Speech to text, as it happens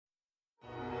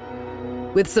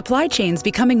With supply chains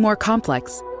becoming more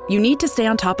complex, you need to stay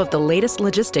on top of the latest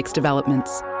logistics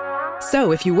developments.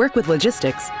 So if you work with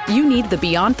logistics, you need the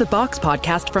Beyond the Box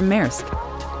podcast from Maersk.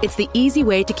 It's the easy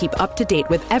way to keep up to date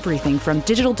with everything from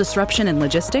digital disruption in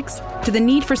logistics to the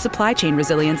need for supply chain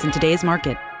resilience in today's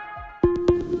market.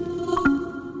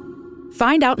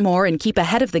 Find out more and keep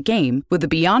ahead of the game with the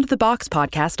Beyond the Box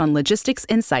podcast on logistics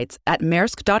insights at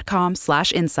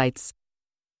maersk.com/insights.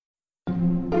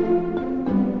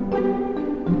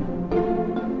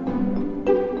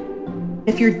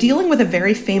 If you're dealing with a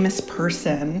very famous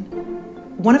person,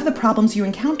 one of the problems you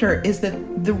encounter is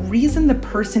that the reason the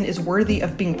person is worthy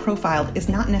of being profiled is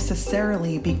not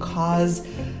necessarily because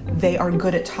they are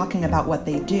good at talking about what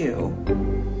they do.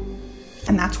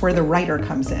 And that's where the writer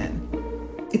comes in.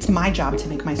 It's my job to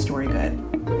make my story good.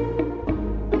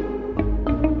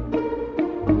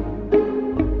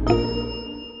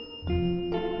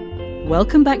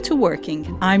 Welcome back to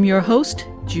Working. I'm your host,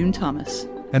 June Thomas.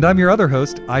 And I'm your other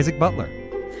host, Isaac Butler.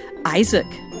 Isaac,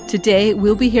 today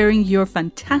we'll be hearing your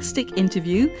fantastic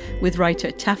interview with writer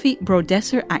Taffy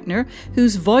Brodesser-Akner,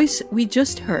 whose voice we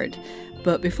just heard.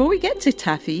 But before we get to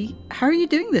Taffy, how are you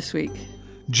doing this week?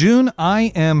 June,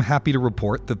 I am happy to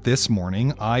report that this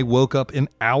morning I woke up an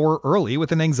hour early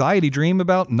with an anxiety dream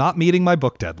about not meeting my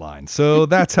book deadline. So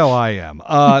that's how I am.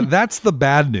 That's the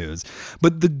bad news.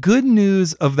 But the good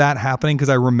news of that happening, because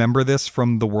I remember this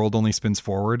from The World Only Spins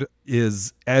Forward,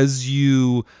 is as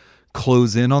you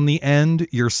close in on the end,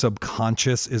 your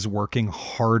subconscious is working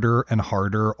harder and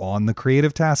harder on the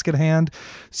creative task at hand.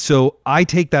 So I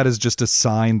take that as just a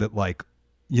sign that, like,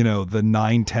 you know, the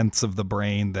 9/10 of the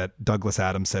brain that Douglas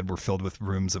Adams said were filled with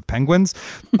rooms of penguins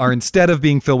are, instead of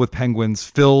being filled with penguins,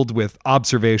 filled with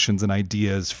observations and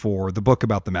ideas for the book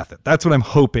about the method. That's what I'm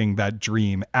hoping that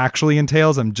dream actually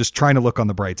entails. I'm just trying to look on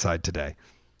the bright side today.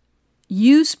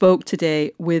 You spoke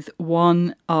today with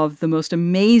one of the most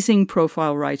amazing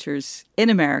profile writers in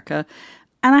America.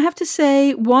 And I have to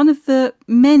say, one of the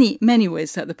many, many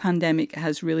ways that the pandemic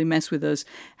has really messed with us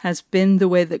has been the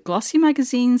way that glossy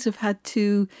magazines have had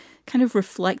to kind of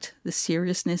reflect the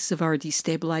seriousness of our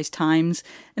destabilized times.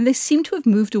 And they seem to have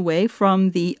moved away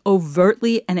from the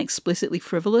overtly and explicitly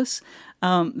frivolous.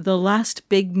 The last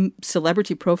big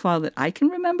celebrity profile that I can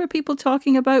remember people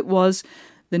talking about was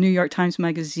the New York Times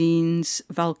Magazine's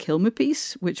Val Kilmer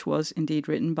piece, which was indeed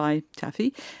written by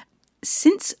Taffy.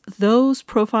 Since those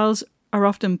profiles are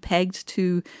often pegged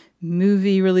to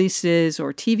movie releases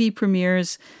or TV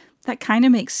premieres, that kind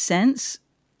of makes sense.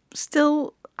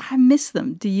 Still, I miss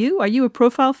them. Do you? Are you a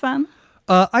profile fan?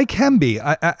 I can be.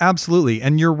 I absolutely.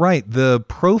 And you're right. The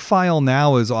profile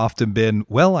now has often been,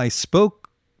 well, I spoke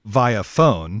via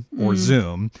phone or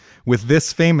Zoom with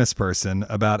this famous person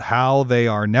about how they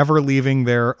are never leaving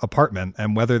their apartment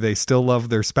and whether they still love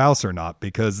their spouse or not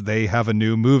because they have a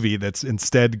new movie that's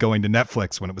instead going to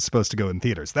Netflix when it was supposed to go in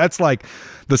theaters. That's like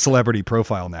the celebrity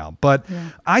profile now. But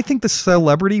I think the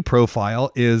celebrity profile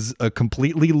is a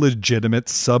completely legitimate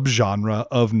subgenre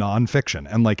of nonfiction.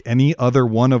 And like any other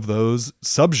one of those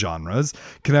subgenres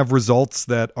can have results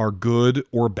that are good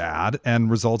or bad and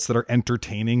results that are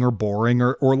entertaining or boring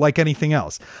or like anything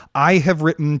else. I have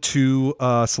written two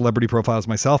celebrity profiles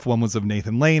myself. One was of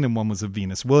Nathan Lane and one was of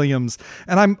Venus Williams.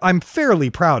 And I'm fairly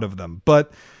proud of them.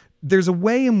 But there's a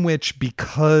way in which,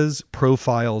 because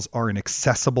profiles are an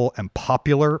accessible and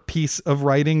popular piece of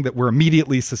writing, that we're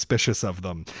immediately suspicious of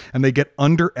them. And they get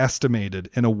underestimated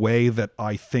in a way that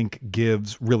I think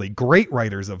gives really great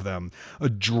writers of them a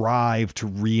drive to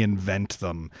reinvent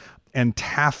them. And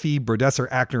Taffy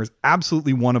Brodesser-Akner is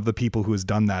absolutely one of the people who has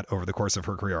done that over the course of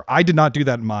her career. I did not do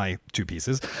that in my two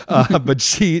pieces, but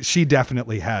she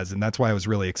definitely has. And that's why I was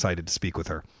really excited to speak with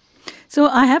her. So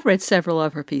I have read several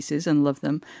of her pieces and love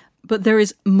them, but there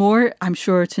is more, I'm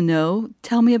sure, to know.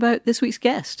 Tell me about this week's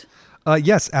guest.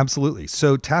 Yes, absolutely.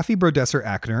 So Taffy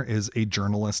Brodesser-Akner is a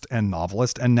journalist and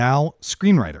novelist and now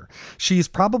screenwriter. She's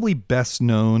probably best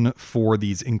known for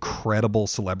these incredible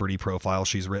celebrity profiles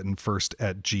she's written, first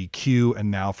at GQ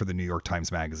and now for the New York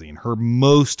Times Magazine. Her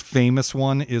most famous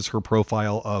one is her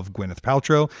profile of Gwyneth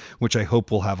Paltrow, which I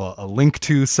hope we'll have a link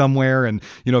to somewhere. And,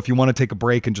 you know, if you want to take a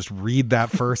break and just read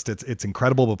that first, it's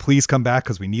incredible, but please come back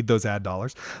because we need those ad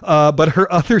dollars. But her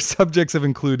other subjects have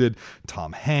included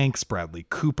Tom Hanks, Bradley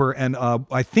Cooper, and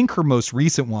I think her most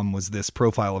recent one was this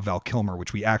profile of Val Kilmer,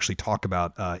 which we actually talk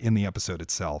about in the episode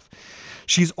itself.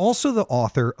 She's also the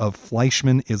author of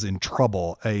Fleischman is in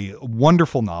Trouble, a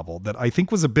wonderful novel that I think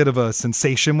was a bit of a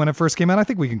sensation when it first came out. I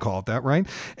think we can call it that, right?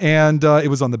 And it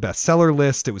was on the bestseller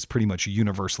list. It was pretty much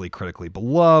universally critically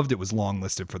beloved. It was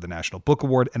longlisted for the National Book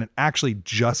Award, and it actually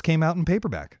just came out in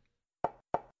paperback.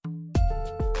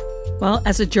 Well,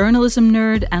 as a journalism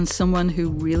nerd and someone who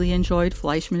really enjoyed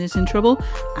Fleischman is in Trouble,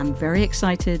 I'm very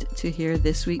excited to hear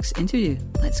this week's interview.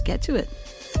 Let's get to it.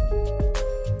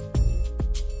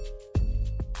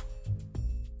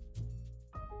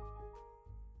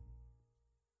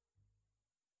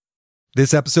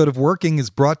 This episode of Working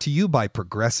is brought to you by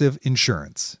Progressive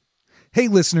Insurance. Hey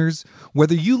listeners,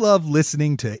 whether you love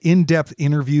listening to in-depth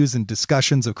interviews and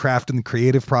discussions of craft and the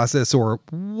creative process or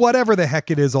whatever the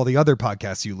heck it is all the other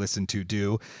podcasts you listen to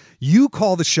do, you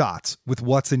call the shots with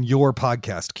what's in your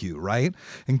podcast queue, right?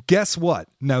 And guess what?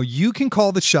 Now you can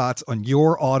call the shots on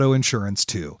your auto insurance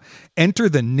too. Enter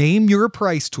the Name Your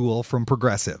Price tool from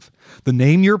Progressive. The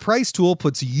Name Your Price tool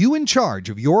puts you in charge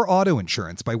of your auto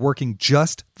insurance by working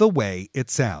just the way it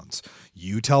sounds.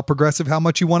 You tell Progressive how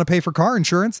much you want to pay for car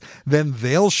insurance, then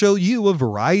they'll show you a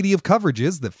variety of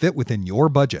coverages that fit within your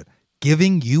budget,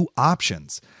 giving you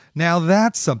options. Now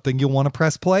that's something you'll want to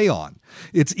press play on.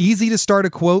 It's easy to start a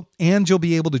quote, and you'll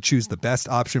be able to choose the best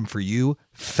option for you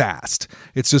fast.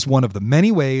 It's just one of the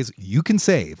many ways you can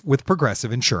save with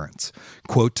Progressive Insurance.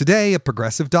 Quote today at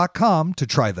Progressive.com to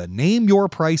try the Name Your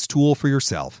Price tool for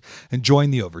yourself and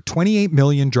join the over 28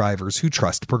 million drivers who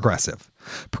trust Progressive.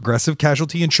 Progressive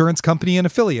Casualty Insurance Company and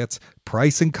Affiliates.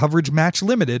 Price and coverage match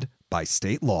limited by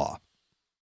state law.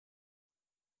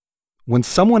 When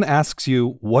someone asks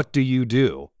you, what do you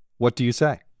do? What do you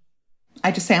say?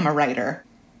 I just say I'm a writer.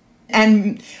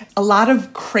 And a lot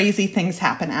of crazy things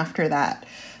happen after that.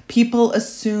 People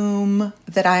assume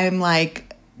that I'm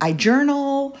like, I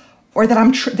journal, or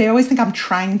that they always think I'm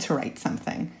trying to write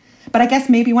something. But I guess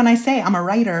maybe when I say I'm a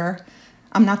writer,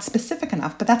 I'm not specific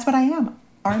enough, but that's what I am,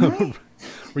 aren't I?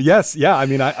 Yes. Yeah. I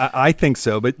mean, I think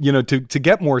so. But, you know, to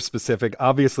get more specific,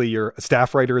 obviously you're a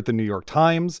staff writer at the New York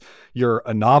Times. You're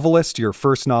a novelist. Your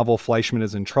first novel, Fleischman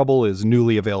is in Trouble, is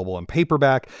newly available in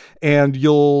paperback. And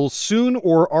you'll soon,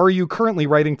 or are you currently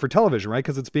writing for television, right?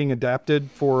 Because it's being adapted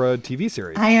for a TV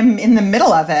series. I am in the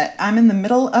middle of it. I'm in the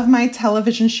middle of my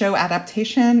television show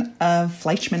adaptation of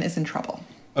Fleischman is in Trouble.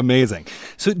 Amazing.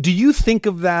 So do you think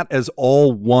of that as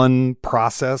all one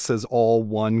process, as all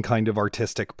one kind of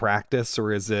artistic practice,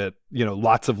 or is it, you know,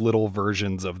 lots of little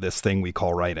versions of this thing we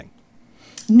call writing?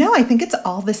 No, I think it's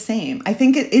all the same. I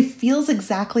think it feels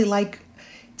exactly like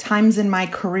times in my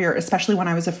career, especially when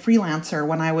I was a freelancer,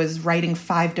 when I was writing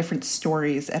 5 different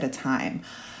stories at a time.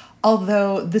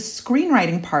 Although the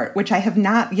screenwriting part, which I have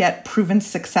not yet proven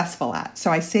successful at, so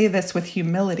I say this with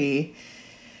humility,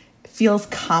 feels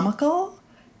comical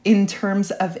in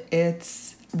terms of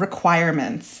its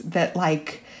requirements, that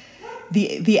like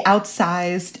the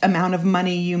outsized amount of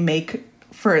money you make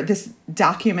for this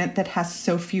document that has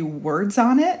so few words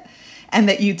on it, and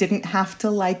that you didn't have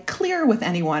to like clear with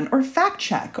anyone or fact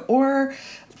check or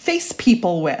face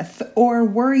people with or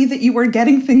worry that you were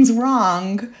getting things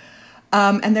wrong.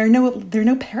 And there are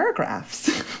no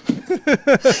paragraphs.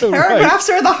 Paragraphs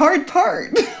are the hard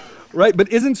part. Right,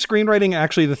 but isn't screenwriting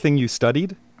actually the thing you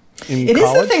studied? It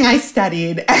is the thing I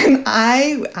studied, and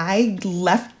I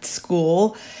left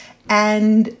school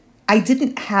and I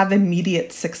didn't have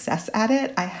immediate success at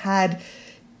it. I had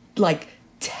like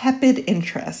tepid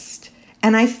interest,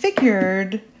 and I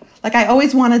figured like I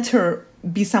always wanted to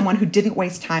be someone who didn't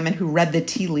waste time and who read the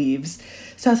tea leaves.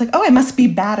 So I was like, oh, I must be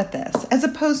bad at this, as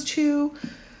opposed to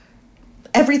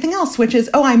everything else, which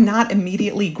is, oh, I'm not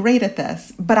immediately great at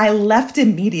this. But I left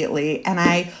immediately and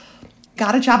I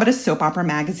got a job at a soap opera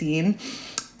magazine,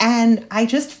 and I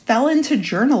just fell into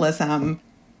journalism,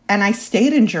 and I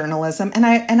stayed in journalism, and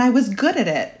I was good at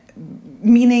it,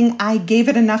 meaning I gave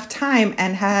it enough time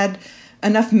and had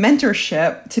enough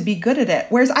mentorship to be good at it.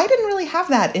 Whereas I didn't really have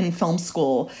that in film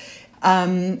school.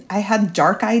 I had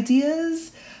dark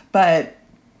ideas, but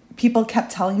people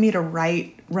kept telling me to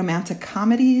write romantic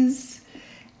comedies.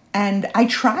 And I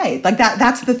tried. Like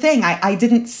that's the thing. I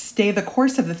didn't stay the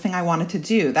course of the thing I wanted to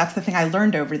do. That's the thing I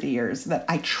learned over the years, that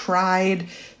I tried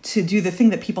to do the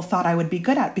thing that people thought I would be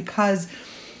good at because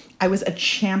I was a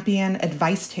champion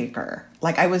advice taker.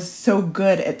 Like I was so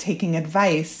good at taking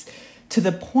advice to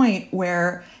the point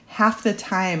where half the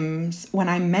times when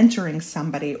I'm mentoring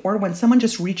somebody or when someone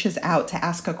just reaches out to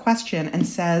ask a question and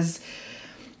says,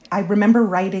 I remember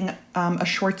writing a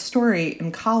short story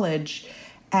in college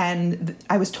and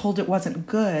I was told it wasn't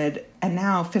good. And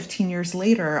now 15 years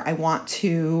later, I want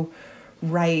to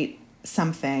write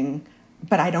something,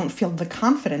 but I don't feel the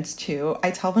confidence to.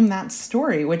 I tell them that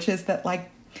story, which is that like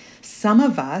some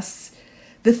of us,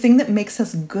 the thing that makes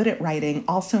us good at writing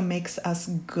also makes us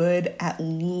good at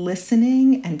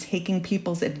listening and taking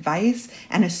people's advice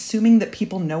and assuming that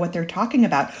people know what they're talking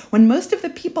about. When most of the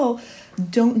people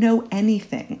don't know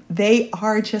anything, they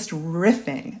are just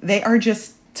riffing. They are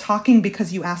just talking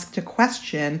because you asked a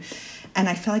question. And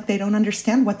I feel like they don't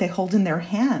understand what they hold in their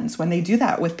hands when they do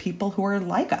that with people who are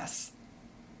like us.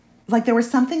 Like there was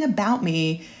something about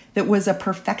me that was a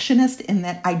perfectionist in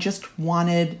that I just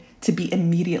wanted to be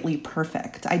immediately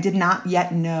perfect. I did not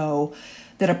yet know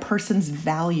that a person's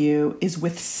value is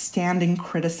withstanding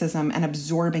criticism and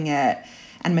absorbing it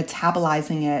and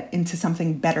metabolizing it into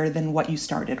something better than what you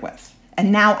started with.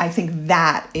 And now I think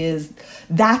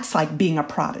that's like being a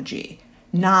prodigy,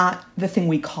 not the thing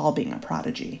we call being a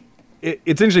prodigy.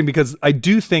 It's interesting because I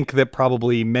do think that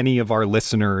probably many of our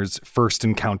listeners first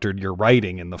encountered your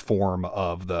writing in the form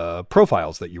of the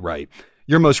profiles that you write.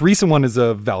 Your most recent one is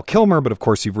of Val Kilmer, but of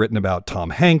course you've written about Tom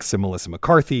Hanks and Melissa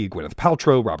McCarthy, Gwyneth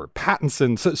Paltrow, Robert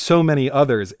Pattinson, so many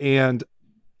others. And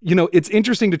you know, it's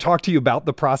interesting to talk to you about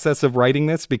the process of writing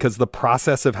this because the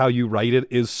process of how you write it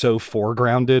is so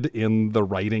foregrounded in the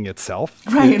writing itself.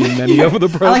 Right. In many of the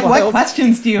profiles. Like, what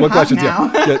questions do you have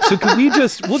now? Yeah. So can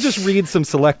we'll just read some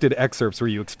selected excerpts where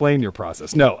you explain your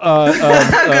process. No.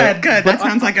 Good. That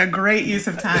sounds like a great use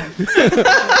of time.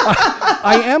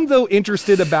 I am, though,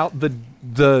 interested about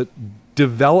the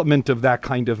development of that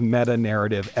kind of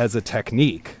meta-narrative as a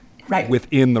technique. Right.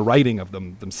 Within the writing of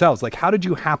them themselves. Like, how did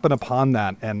you happen upon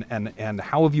that and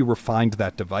how have you refined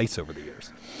that device over the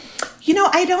years? You know,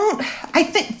 I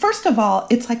think, first of all,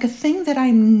 it's like a thing that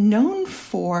I'm known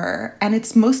for, and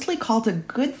it's mostly called a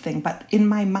good thing, but in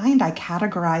my mind, I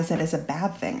categorize it as a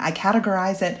bad thing. I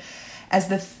categorize it as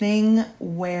the thing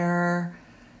where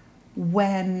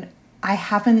when I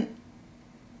haven't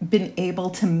been able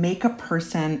to make a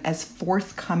person as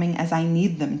forthcoming as I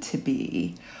need them to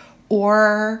be,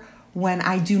 or when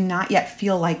I do not yet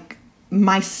feel like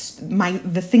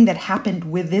the thing that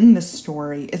happened within the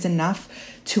story is enough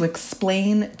to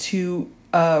explain to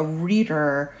a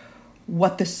reader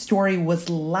what the story was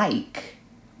like,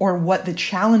 or what the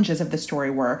challenges of the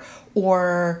story were,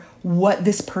 or what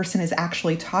this person is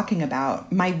actually talking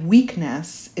about. My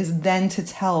weakness is then to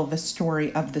tell the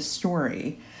story of the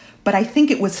story. But I think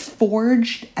it was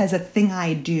forged as a thing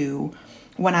I do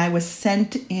when I was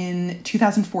sent in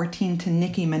 2014 to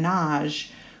Nicki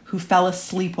Minaj, who fell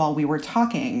asleep while we were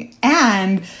talking.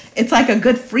 And it's like a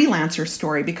good freelancer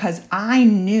story because I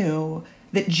knew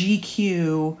that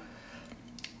GQ,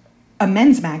 a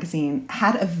men's magazine,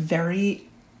 had a very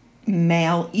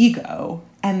male ego,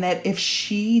 and that if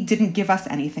she didn't give us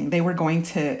anything, they were going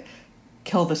to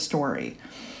kill the story.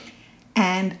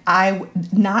 And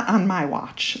not on my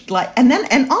watch.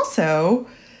 And also,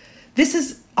 this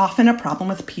is often a problem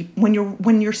with people when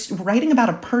you're writing about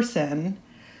a person.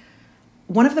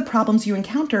 One of the problems you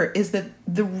encounter is that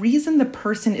the reason the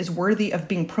person is worthy of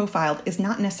being profiled is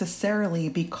not necessarily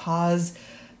because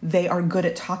they are good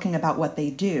at talking about what they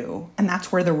do, and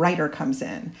that's where the writer comes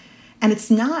in. And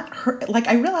it's not her. Like,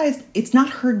 I realized it's not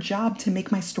her job to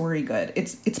make my story good.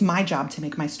 It's my job to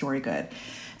make my story good.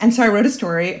 And so I wrote a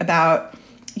story about,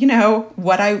 you know,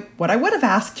 what I would have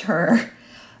asked her.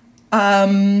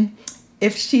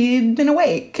 If she'd been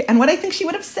awake, and what I think she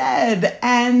would have said.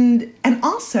 And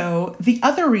also, the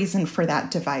other reason for that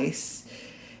device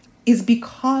is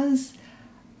because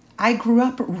I grew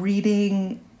up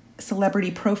reading celebrity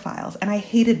profiles, and I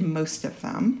hated most of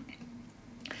them.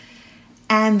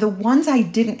 And the ones I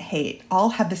didn't hate all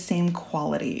had the same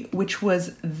quality, which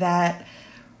was that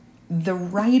the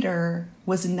writer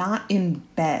was not in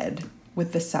bed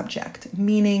with the subject,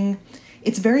 meaning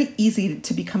it's very easy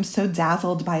to become so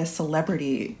dazzled by a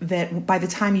celebrity that by the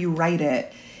time you write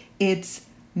it, it's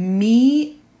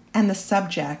me and the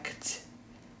subject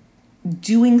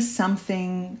doing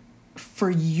something for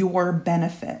your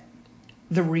benefit,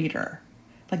 the reader.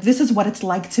 Like, this is what it's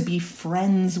like to be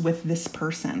friends with this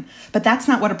person. But that's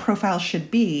not what a profile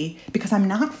should be, because I'm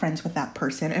not friends with that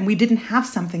person, and we didn't have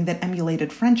something that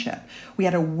emulated friendship. We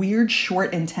had a weird,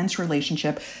 short, intense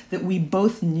relationship that we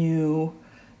both knew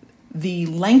the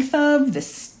length of,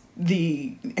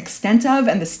 the extent of,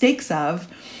 and the stakes of.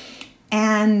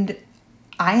 And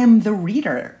I am the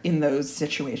reader in those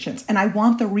situations. And I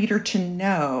want the reader to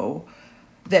know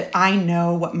that I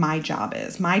know what my job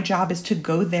is. My job is to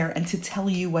go there and to tell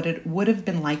you what it would have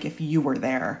been like if you were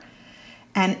there.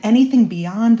 And anything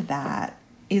beyond that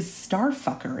is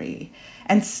starfuckery.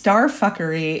 And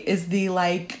starfuckery is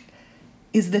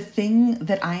the thing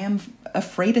that I am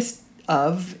afraidest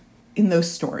of in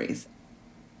those stories.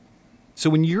 So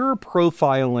when you're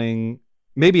profiling,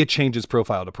 maybe it changes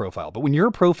profile to profile, but when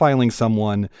you're profiling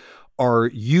someone,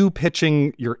 are you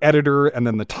pitching your editor and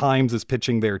then the Times is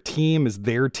pitching their team? Is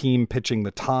their team pitching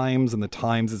the Times and the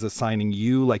Times is assigning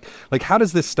you? Like how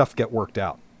does this stuff get worked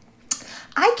out?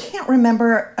 I can't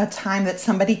remember a time that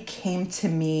somebody came to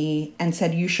me and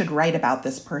said, you should write about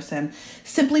this person,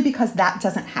 simply because that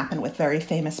doesn't happen with very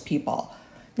famous people.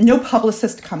 No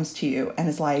publicist comes to you and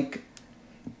is like,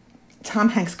 Tom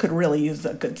Hanks could really use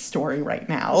a good story right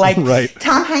now. Like, right.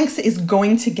 Tom Hanks is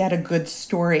going to get a good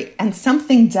story. And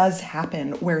something does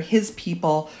happen where his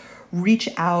people reach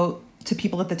out to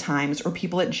people at the Times or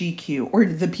people at GQ, or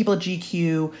the people at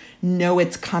GQ know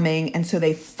it's coming, and so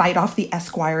they fight off the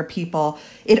Esquire people.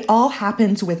 It all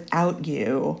happens without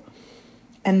you.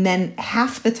 And then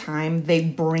half the time they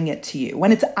bring it to you.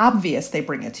 When it's obvious, they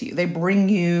bring it to you. They bring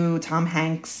you Tom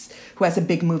Hanks, who has a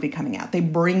big movie coming out. They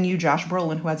bring you Josh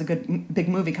Brolin, who has a big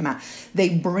movie come out. They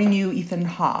bring you Ethan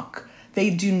Hawke. They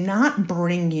do not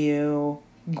bring you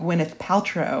Gwyneth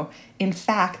Paltrow. In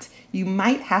fact, you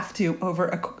might have to,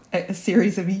 over a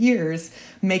series of years,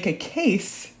 make a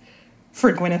case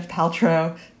for Gwyneth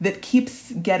Paltrow that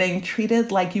keeps getting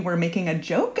treated like you were making a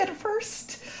joke at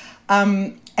first.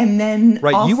 And then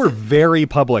right, also, you were very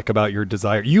public about your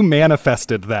desire. You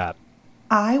manifested that.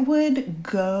 I would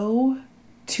go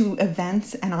to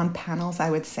events and on panels,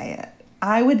 I would say it.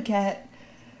 I would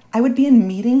be in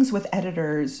meetings with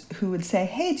editors who would say,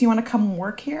 hey, do you want to come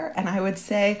work here? And I would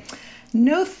say,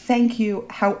 no, thank you.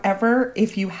 However,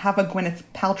 if you have a Gwyneth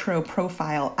Paltrow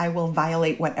profile, I will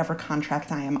violate whatever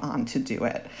contract I am on to do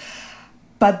it.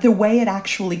 But the way it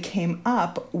actually came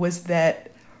up was that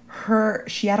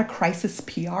she had a crisis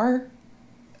PR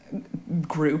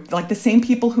group, like the same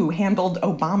people who handled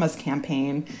Obama's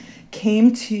campaign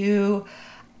came to,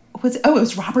 it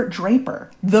was Robert Draper,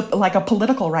 like a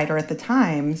political writer at the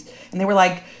Times. And they were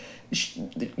like,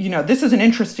 this is an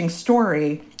interesting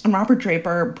story. And Robert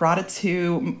Draper brought it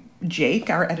to Jake,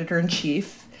 our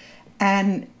editor-in-chief.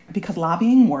 And because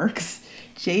lobbying works,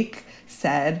 Jake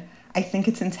said, I think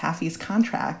it's in Taffy's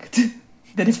contract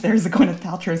that if there's a Gwyneth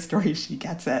Paltrow story, she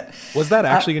gets it. Was that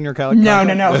actually in your contract?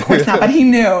 No, of course not. But he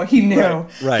knew.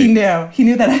 Right. He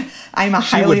knew that I'm a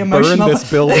highly emotional. Burn this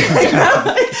building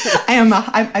down.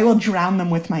 I will drown them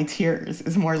with my tears,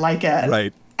 is more like it.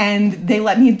 Right. And they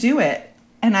let me do it.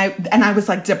 And I was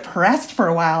like depressed for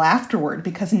a while afterward,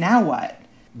 because now what?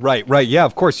 Right. Yeah,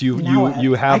 of course. You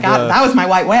have that was my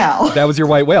white whale. That was your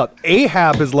white whale.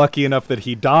 Ahab is lucky enough that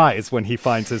he dies when he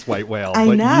finds his white whale. I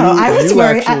but know. You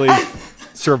actually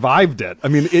survived it. I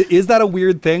mean, is that a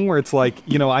weird thing where it's like,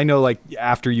 I know like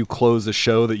after you close a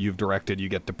show that you've directed, you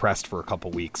get depressed for a couple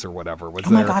weeks or whatever.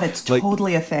 Oh my God, it's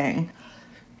totally a thing.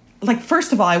 Like,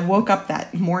 first of all, I woke up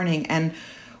that morning and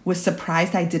was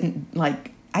surprised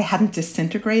I hadn't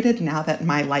disintegrated now that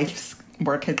my life's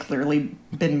work had clearly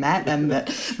been met and that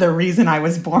the reason I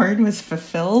was born was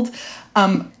fulfilled.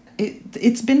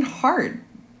 It's been hard,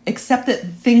 except that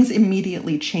things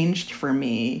immediately changed for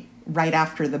me right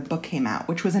after the book came out,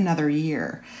 which was another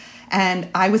year. And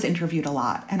I was interviewed a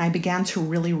lot, and I began to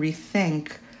really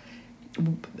rethink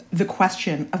the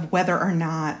question of whether or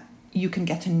not you can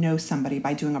get to know somebody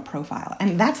by doing a profile.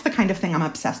 And that's the kind of thing I'm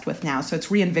obsessed with now, so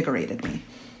it's reinvigorated me.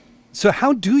 So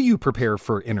how do you prepare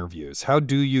for interviews?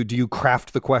 Do you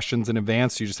craft the questions in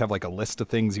advance? Do you just have like a list of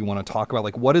things you want to talk about?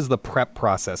 Like, what is the prep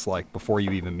process like before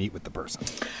you even meet with the person?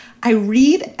 I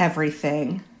read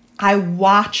everything. I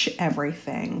watch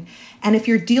everything. And if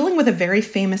you're dealing with a very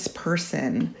famous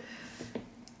person,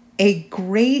 a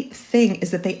great thing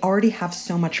is that they already have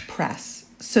so much press.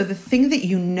 So the thing that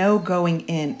you know going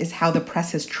in is how the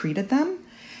press has treated them.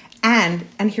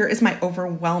 And here is my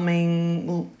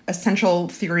overwhelming essential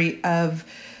theory of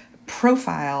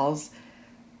profiles.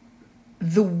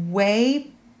 The way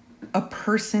a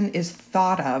person is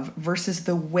thought of versus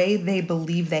the way they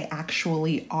believe they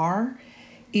actually are,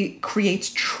 it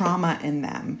creates trauma in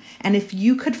them. And if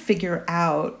you could figure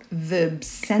out the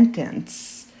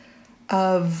sentence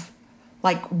of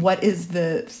like, what is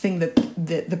the thing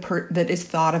that is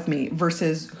thought of me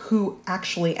versus who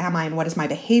actually am I and what is my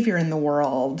behavior in the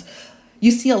world, you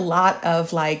see a lot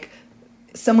of like,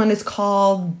 someone is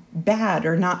called bad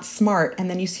or not smart,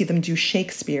 and then you see them do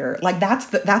Shakespeare. Like,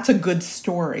 that's a good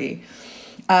story.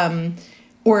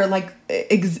 Or like,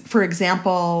 for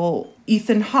example,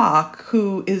 Ethan Hawke,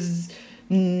 who is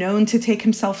known to take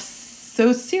himself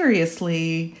so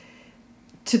seriously,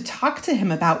 to talk to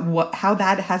him about how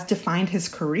that has defined his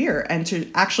career and to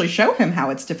actually show him how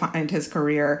it's defined his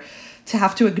career, to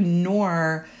have to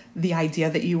ignore the idea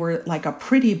that you were like a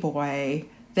pretty boy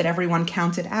that everyone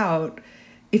counted out.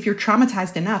 If you're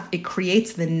traumatized enough, it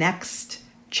creates the next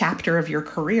chapter of your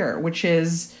career, which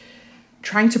is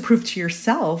trying to prove to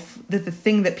yourself that the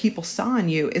thing that people saw in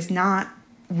you is not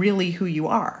really who you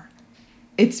are.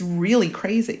 It's really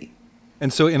crazy.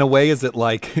 And so in a way, is it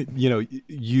like,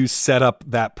 you set up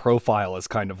that profile as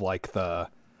kind of like the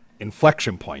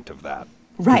inflection point of that?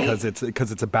 Right.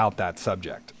 Because it's about that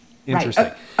subject. Interesting.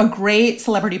 Right. A great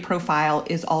celebrity profile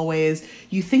is always,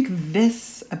 you think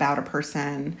this about a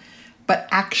person, but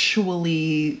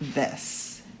actually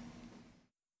this.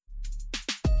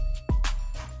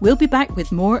 We'll be back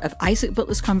with more of Isaac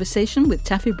Butler's conversation with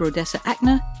Taffy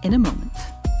Brodesser-Akner in a moment.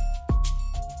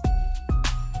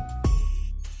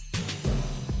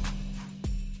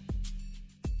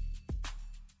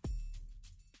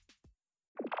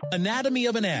 Anatomy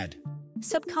of an ad.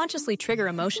 Subconsciously trigger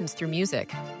emotions through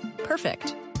music.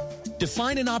 Perfect.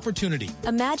 Define an opportunity.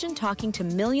 Imagine talking to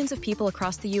millions of people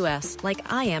across the U.S.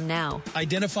 like I am now.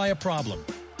 Identify a problem.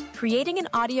 Creating an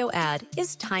audio ad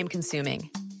is time-consuming.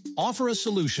 Offer a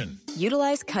solution.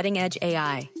 Utilize cutting-edge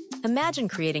AI. Imagine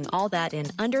creating all that in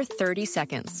under 30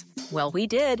 seconds. Well, we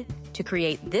did, to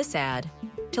create this ad.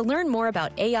 To learn more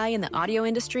about AI in the audio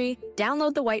industry,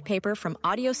 download the white paper from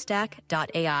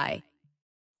audiostack.ai.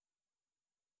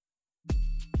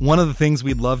 One of the things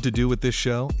we'd love to do with this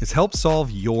show is help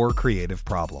solve your creative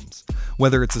problems.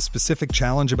 Whether it's a specific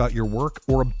challenge about your work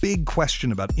or a big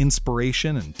question about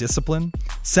inspiration and discipline,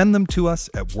 send them to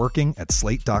us at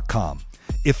working@slate.com.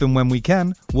 If and when we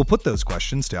can, we'll put those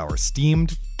questions to our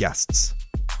esteemed guests.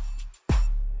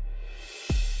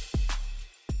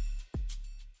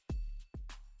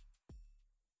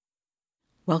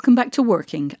 Welcome back to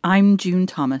Working. I'm June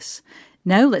Thomas.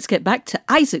 Now let's get back to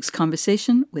Isaac's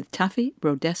conversation with Taffy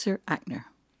Brodesser-Akner.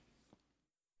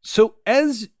 So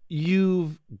as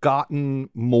you've gotten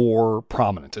more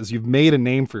prominent, as you've made a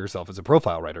name for yourself as a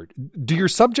profile writer, do your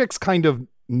subjects kind of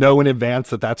know in advance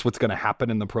that that's what's going to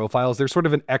happen in the profiles? There's sort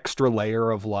of an extra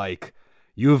layer of like,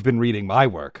 you have been reading my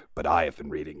work, but I have been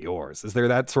reading yours. Is there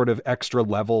that sort of extra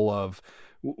level of,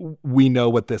 we know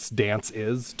what this dance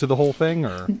is to the whole thing?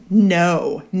 Or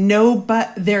No,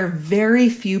 but there are very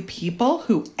few people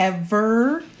who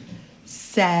ever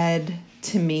said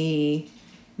to me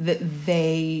that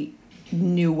they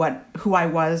knew who I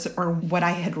was or what I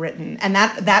had written. And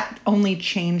that only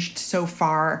changed so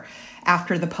far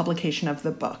after the publication of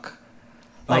the book.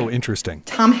 Oh, interesting.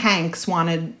 Tom Hanks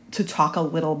wanted to talk a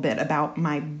little bit about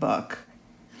my book.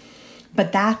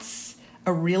 But that's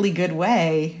a really good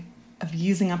way of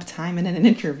using up time in an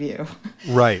interview.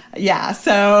 Right. Yeah.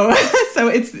 So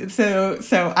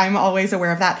I'm always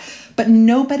aware of that. But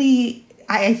nobody,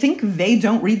 I think they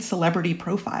don't read celebrity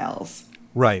profiles.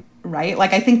 Right. Right.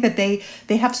 Like, I think that they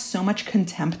have so much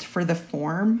contempt for the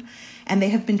form, and they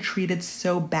have been treated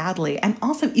so badly. And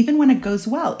also, even when it goes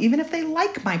well, even if they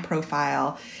like my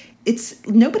profile,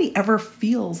 nobody ever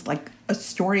feels like a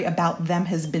story about them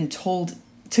has been told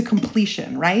to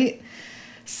completion. Right.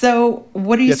 So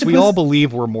what are you supposed? Yes, we all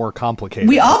believe we're more complicated.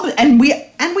 We are. And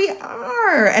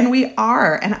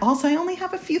also, I only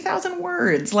have a few thousand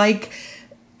words.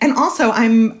 And also,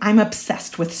 I'm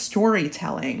obsessed with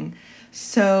storytelling.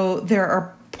 So there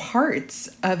are parts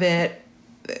of it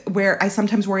where I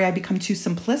sometimes worry I become too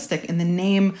simplistic in the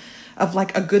name of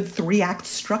like a good 3-act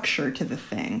structure to the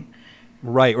thing.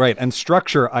 Right. And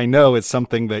structure, I know, is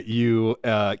something that you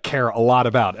care a lot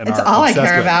about. And it's all I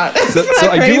care about. So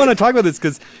I do want to talk about this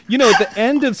because, at the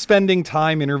end of spending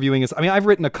time interviewing I've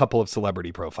written a couple of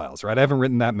celebrity profiles, right? I haven't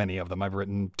written that many of them. I've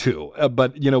written 2.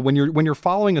 But, when you're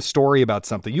following a story about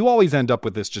something, you always end up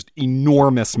with this just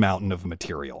enormous mountain of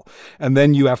material. And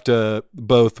then you have to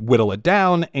both whittle it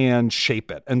down and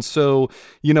shape it. And so,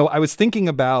 I was thinking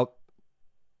about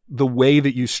the way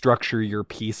that you structure your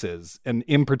pieces. And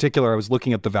in particular, I was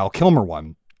looking at the Val Kilmer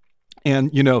one.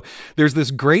 And, there's this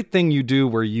great thing you do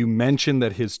where you mention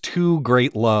that his 2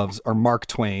 great loves are Mark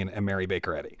Twain and Mary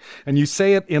Baker Eddy. And you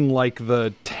say it in like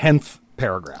the 10th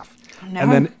paragraph. No,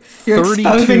 and then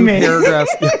 32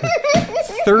 paragraphs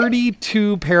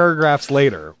 32 paragraphs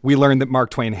later, we learned that Mark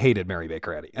Twain hated Mary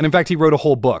Baker Eddy. And in fact, he wrote a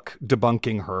whole book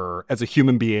debunking her as a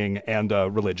human being and a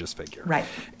religious figure. Right.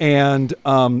 And,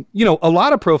 a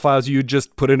lot of profiles, you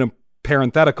just put in a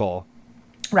parenthetical.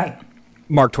 Right.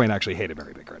 Mark Twain actually hated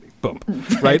Mary Baker Eddy. Boom.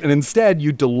 Right. And instead,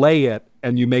 you delay it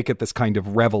and you make it this kind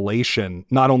of revelation,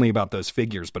 not only about those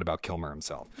figures, but about Kilmer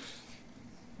himself.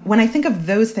 When I think of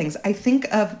those things, I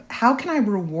think of how can I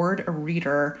reward a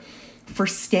reader for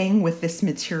staying with this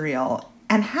material,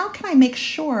 and how can I make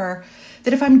sure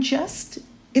that if I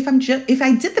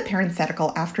did the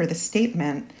parenthetical after the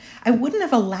statement, I wouldn't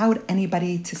have allowed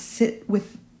anybody to sit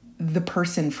with the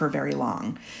person for very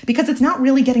long, because it's not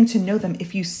really getting to know them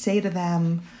if you say to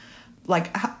them, like,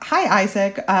 "Hi,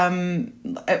 Isaac,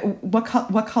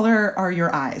 what color are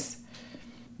your eyes?"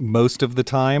 Most of the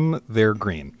time, they're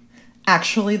green.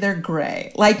 Actually, they're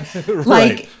gray.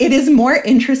 Like it is more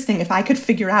interesting if I could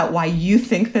figure out why you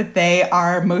think that they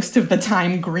are most of the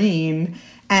time green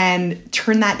and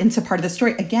turn that into part of the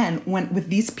story. Again, when with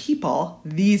these people,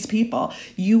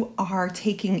 you are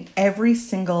taking every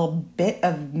single bit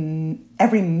of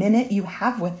every minute you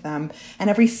have with them and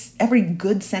every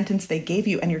good sentence they gave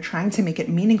you, and you're trying to make it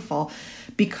meaningful,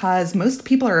 because most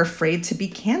people are afraid to be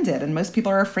candid and most people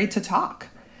are afraid to talk.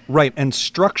 Right, and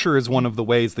structure is one of the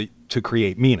ways to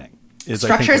create meaning.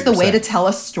 Structure is the way to tell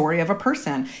a story of a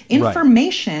person.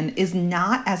 Information is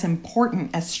not as important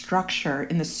as structure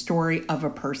in the story of a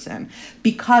person,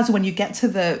 because when you get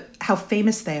to how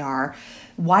famous they are,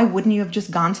 why wouldn't you have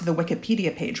just gone to the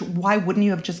Wikipedia page? Why wouldn't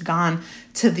you have just gone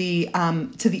to the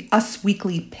Us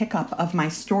Weekly pickup of my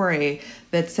story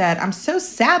that said, "I'm so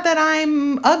sad that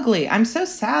I'm ugly. I'm so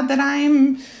sad that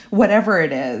I'm whatever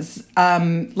it is,"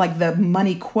 like the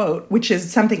money quote, which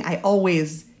is something I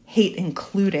always hate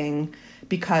including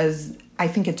because I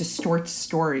think it distorts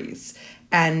stories.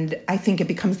 And I think it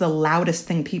becomes the loudest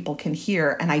thing people can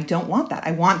hear. And I don't want that.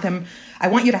 I want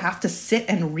you to have to sit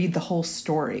and read the whole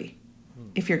story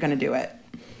if you're going to do it.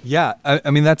 Yeah. I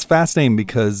mean, that's fascinating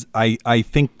because I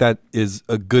think that is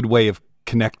a good way of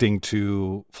connecting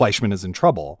to Fleischman is in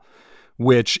Trouble,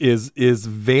 which is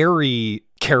very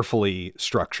carefully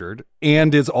structured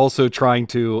and is also trying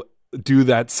to do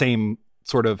that same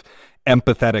sort of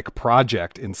empathetic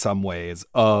project in some ways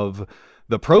of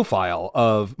the profile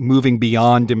of moving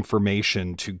beyond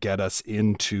information to get us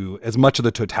into as much of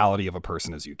the totality of a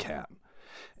person as you can.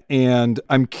 And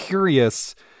I'm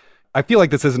curious, I feel like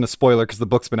this isn't a spoiler because the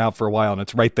book's been out for a while and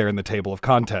it's right there in the table of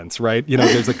contents, right? You know,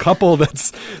 there's a couple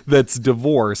that's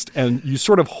divorced, and you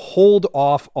sort of hold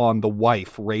off on the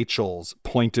wife, Rachel's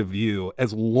point of view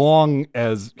as long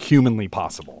as humanly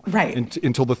possible. Right.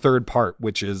 Until the third part,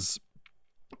 which is,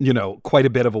 you know, quite a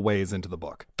bit of a ways into the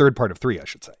book. Third part of 3, I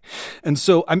should say. And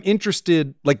so I'm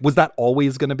interested, like, was that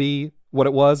always going to be what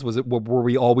it was? Were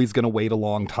we always going to wait a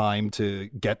long time to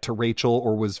get to Rachel,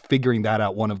 or was figuring that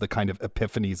out one of the kind of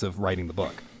epiphanies of writing the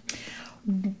book?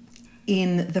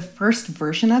 In the first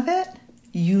version of it,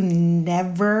 you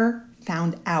never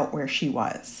found out where she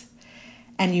was,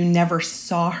 and you never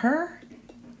saw her,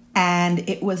 and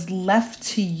it was left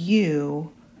to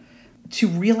you to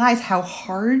realize how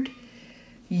hard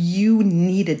you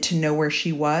needed to know where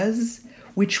she was,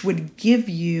 which would give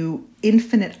you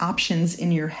infinite options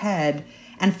in your head,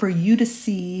 and for you to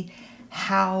see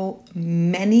how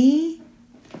many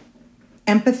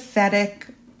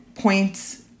empathetic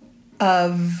points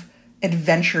of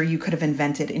adventure you could have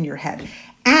invented in your head.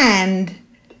 And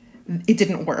it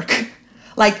didn't work.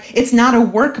 Like, it's not a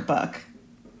workbook.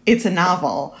 It's a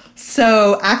novel.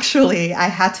 So actually, I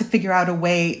had to figure out a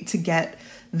way to get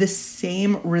the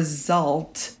same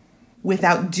result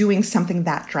without doing something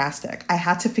that drastic. I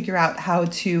had to figure out how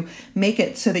to make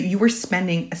it so that you were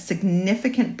spending a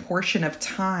significant portion of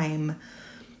time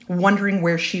wondering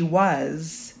where she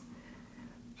was.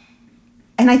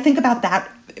 And I think about that,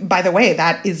 by the way,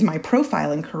 that is my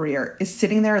profiling career, is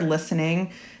sitting there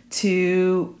listening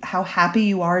to how happy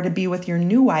you are to be with your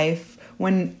new wife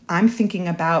when I'm thinking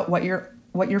about what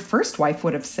your first wife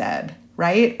would have said,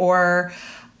 right? Or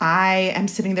I am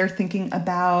sitting there thinking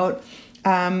about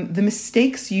the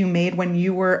mistakes you made when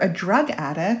you were a drug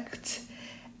addict,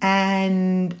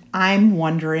 and I'm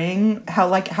wondering how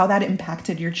that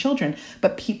impacted your children.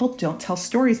 But people don't tell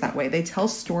stories that way. They tell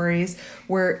stories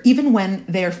where even when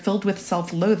they are filled with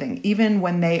self-loathing, even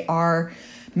when they are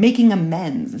making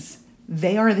amends,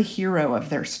 they are the hero of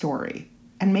their story.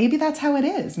 And maybe that's how it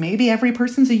is. Maybe every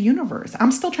person's a universe.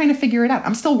 I'm still trying to figure it out.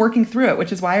 I'm still working through it,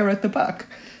 which is why I wrote the book.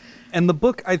 And the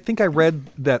book, I think I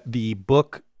read that the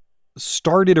book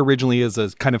started originally as a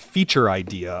kind of feature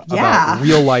idea about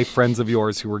real life friends of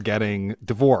yours who were getting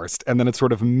divorced. And then it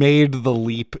sort of made the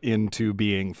leap into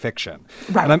being fiction.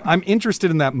 Right. And I'm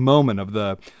interested in that moment of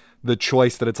the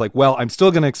choice that it's like, well, I'm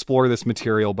still going to explore this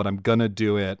material, but I'm going to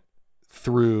do it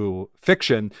through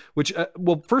fiction, which,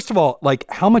 well, first of all, like,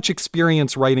 how much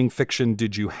experience writing fiction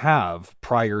did you have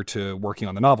prior to working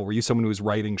on the novel? Were you someone who was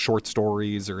writing short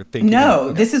stories or thinking? No,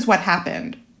 okay. This is what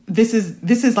happened. This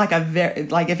is like a very,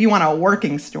 like, if you want a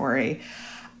working story,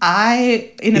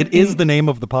 It is the name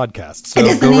of the podcast. So it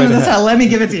is the name of the podcast. Let me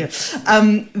give it to you.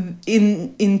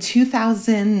 In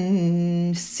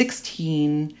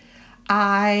 2016,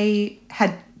 I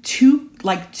had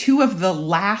two of the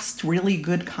last really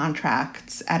good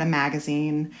contracts at a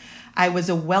magazine. I was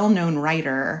a well-known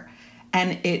writer,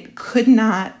 and it could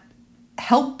not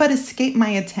help but escape my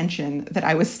attention that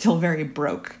I was still very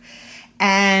broke.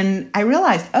 And I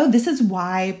realized, this is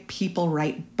why people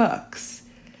write books.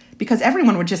 because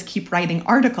everyone would just keep writing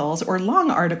articles or long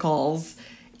articles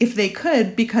if they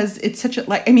could, because it's such a,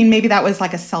 like, I mean, maybe that was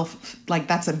like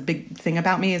that's a big thing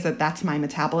about me, is that that's my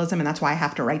metabolism, and that's why I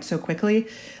have to write so quickly,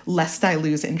 lest I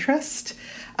lose interest.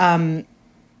 I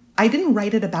didn't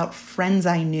write it about friends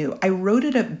I knew. I wrote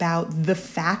it about the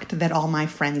fact that all my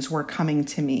friends were coming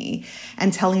to me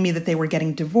and telling me that they were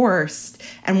getting divorced.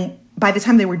 And by the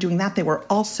time they were doing that, they were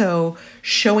also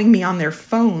showing me on their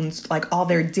phones, like, all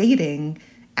their dating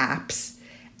apps.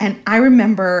 And I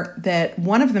remember that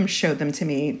one of them showed them to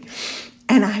me,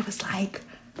 and I was like,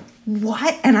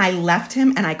 what? And I left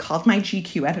him, and I called my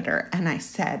GQ editor, and I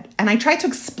said, and I tried to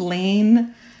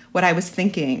explain what I was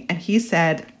thinking. And he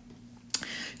said,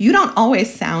 you don't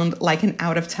always sound like an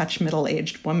out-of-touch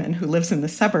middle-aged woman who lives in the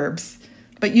suburbs,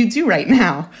 but you do right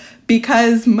now,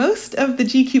 because most of the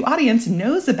GQ audience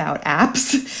knows about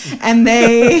apps, and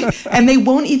they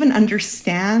won't even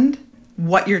understand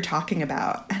what you're talking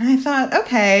about. And I thought,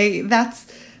 okay,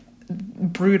 that's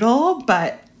brutal,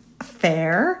 but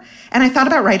fair. And I thought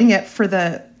about writing it for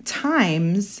the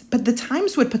Times, but the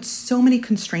Times would put so many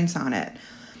constraints on it.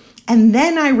 And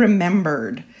then I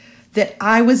remembered that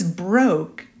I was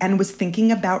broke and was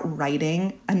thinking about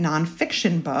writing a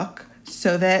nonfiction book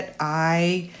so that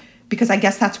because I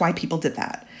guess that's why people did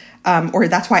that. Or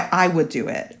that's why I would do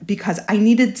it, because I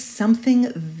needed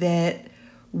something that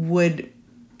would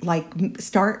like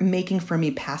start making for me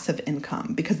passive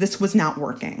income, because this was not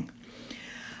working.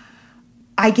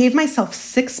 I gave myself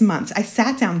 6 months. I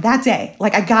sat down that day,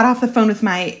 like I got off the phone with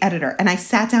my editor and I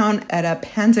sat down at a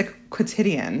Panda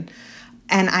quotidian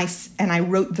and I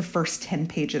wrote the first 10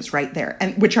 pages right there,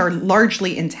 and which are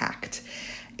largely intact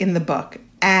in the book.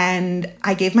 And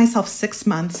I gave myself 6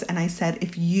 months and I said,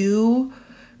 if you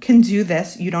can do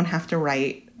this, you don't have to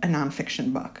write a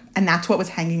nonfiction book. And that's what was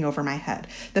hanging over my head.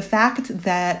 The fact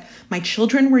that my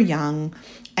children were young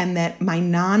and that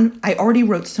I already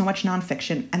wrote so much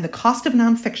nonfiction, and the cost of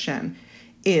nonfiction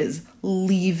is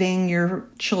leaving your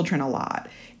children a lot.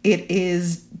 It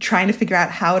is trying to figure out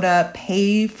how to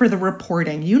pay for the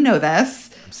reporting. You know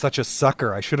this. I'm such a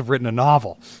sucker. I should have written a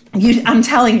novel. I'm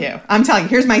telling you,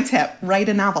 here's my tip, write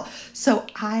a novel. So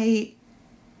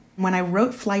when I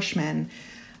wrote Fleischman,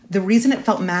 the reason it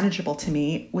felt manageable to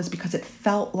me was because it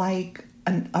felt like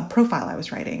a profile I was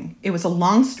writing. It was a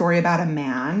long story about a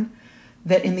man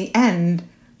that in the end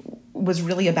was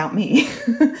really about me.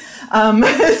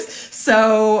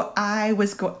 So I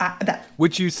was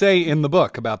which you say in the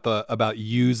book about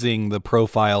using the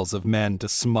profiles of men to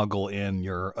smuggle in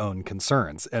your own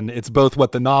concerns. And it's both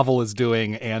what the novel is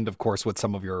doing and, of course, what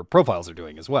some of your profiles are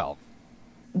doing as well.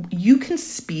 You can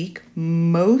speak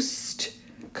most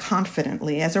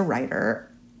confidently as a writer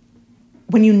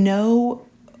when you know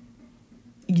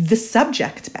the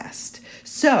subject best.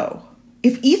 So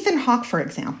if Ethan Hawke, for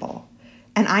example,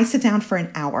 and I sit down for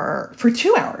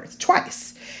 2 hours,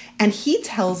 twice, and he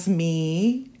tells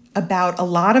me about a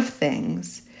lot of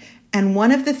things, and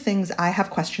one of the things I have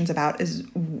questions about is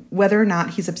whether or not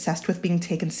he's obsessed with being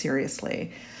taken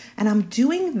seriously. And I'm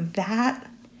doing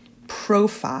that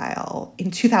profile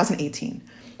in 2018.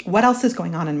 What else is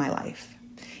going on in my life?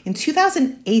 In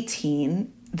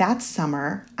 2018, that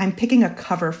summer, I'm picking a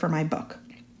cover for my book.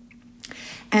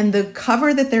 And the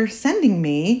cover that they're sending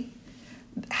me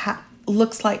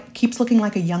keeps looking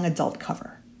like a young adult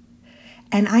cover.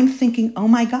 And I'm thinking, oh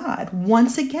my God,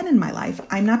 once again in my life,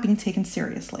 I'm not being taken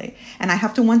seriously. And I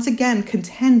have to once again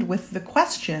contend with the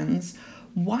questions,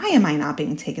 why am I not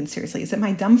being taken seriously? Is it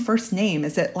my dumb first name?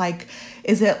 Is it like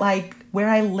where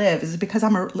I live? Is it because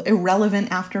I'm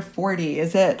irrelevant after 40?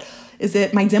 Is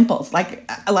it my dimples?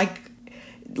 Like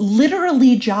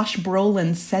literally Josh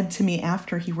Brolin said to me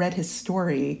after he read his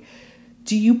story,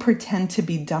 do you pretend to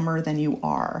be dumber than you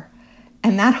are?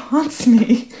 And that haunts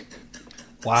me.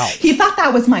 Wow. He thought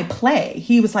that was my play.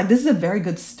 He was like, this is a very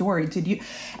good story. Did you?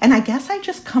 And I guess I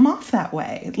just come off that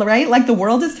way, right? Like the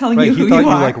world is telling you who you are. He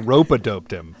thought you like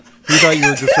rope-a-doped him. He thought you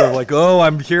were just sort of like, oh,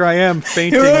 here I am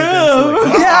fainting.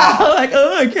 I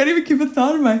can't even keep a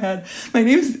thought in my head.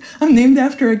 I'm named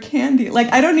after a candy.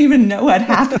 Like, I don't even know what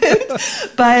happened.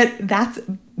 but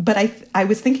I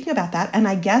was thinking about that. And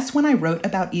I guess when I wrote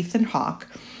about Ethan Hawke,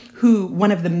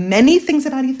 one of the many things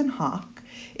about Ethan Hawke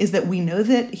is that we know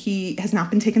that he has not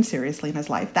been taken seriously in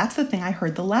his life. That's the thing I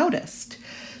heard the loudest.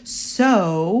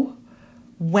 So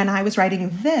when I was writing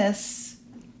this,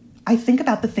 I think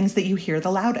about the things that you hear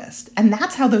the loudest. And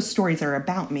that's how those stories are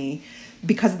about me,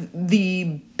 because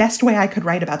the best way I could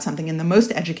write about something and the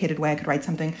most educated way I could write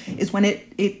something is when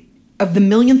it of the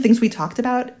million things we talked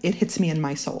about, it hits me in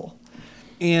my soul.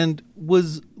 And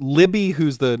was Libby,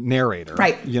 who's the narrator,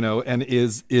 right, and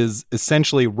is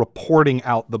essentially reporting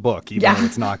out the book, even though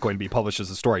it's not going to be published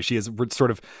as a story. She has sort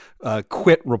of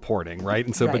quit reporting, right?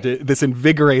 And so, right. But this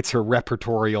invigorates her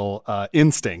repertorial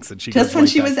instincts, and she just when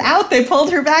she was out, they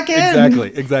pulled her back in.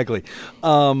 Exactly.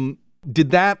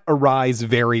 Did that arise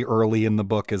very early in the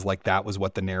book as like that was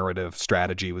what the narrative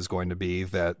strategy was going to be,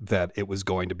 that it was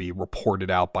going to be reported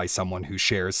out by someone who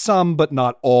shares some but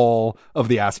not all of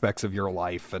the aspects of your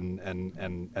life and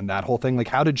that whole thing? Like,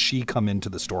 how did she come into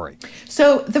the story?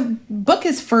 So the book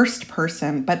is first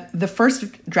person, but the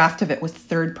first draft of it was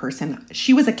third person.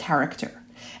 She was a character,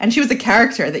 and she was a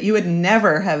character that you would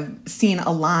never have seen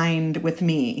aligned with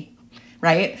me,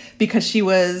 right? Because she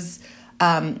was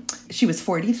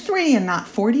 43 and not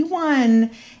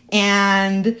 41,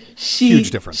 and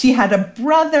huge difference. She had a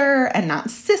brother and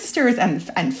not sisters, and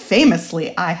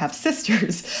famously I have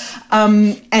sisters,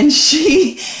 and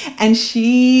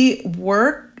she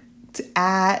worked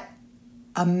at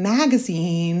a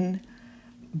magazine,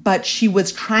 but she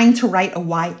was trying to write a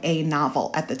YA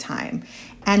novel at the time,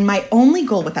 and my only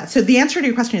goal with that. So the answer to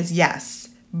your question is yes.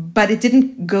 But it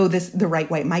didn't go the right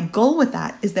way. My goal with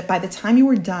that is that by the time you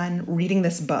were done reading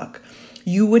this book,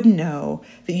 you would know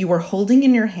that you were holding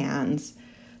in your hands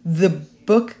the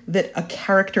book that a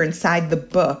character inside the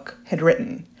book had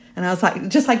written. And I was like,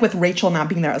 just like with Rachel not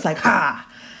being there, I was like,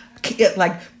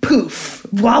 like poof,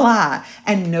 voila.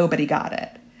 And nobody got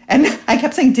it. And I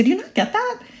kept saying, did you not get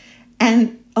that?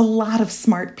 And a lot of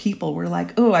smart people were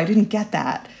like, oh, I didn't get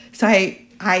that. So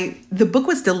the book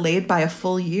was delayed by a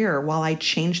full year while I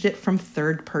changed it from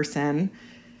third person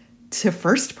to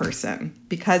first person,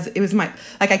 because it was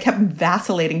I kept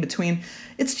vacillating between,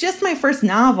 it's just my first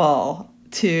novel,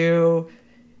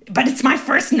 but it's my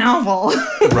first novel.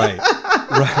 Right.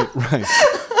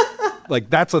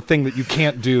 Like, that's a thing that you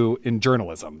can't do in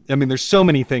journalism. I mean, there's so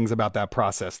many things about that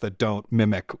process that don't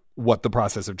mimic what the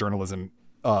process of journalism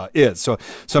is. So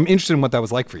I'm interested in what that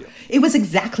was like for you. It was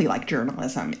exactly like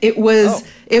journalism. It was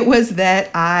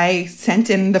that I sent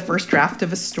in the first draft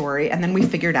of a story, and then we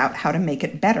figured out how to make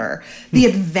it better.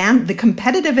 The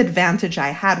competitive advantage I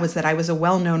had was that I was a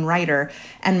well-known writer,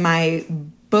 and my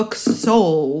book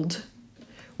sold,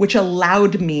 which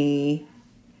allowed me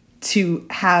to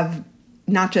have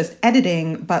not just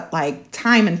editing, but like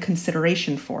time and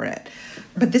consideration for it.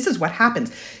 But this is what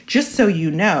happens. Just so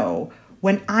you know,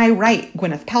 when I write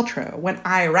Gwyneth Paltrow, when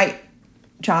I write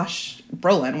Josh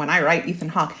Brolin, when I write Ethan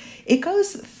Hawke, it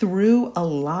goes through a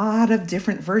lot of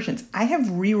different versions. I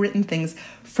have rewritten things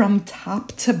from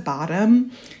top to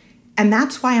bottom, and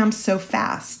that's why I'm so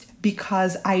fast,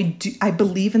 because I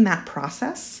believe in that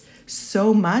process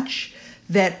so much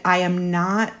that I am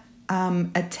not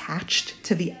attached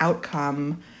to the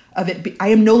outcome of it. I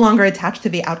am no longer attached to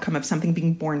the outcome of something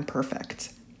being born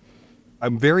perfect.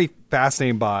 I'm very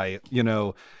fascinated by,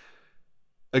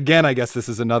 again, I guess this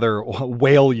is another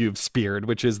whale you've speared,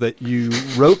 which is that you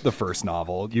wrote the first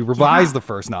novel, you revised the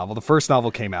first novel. The first novel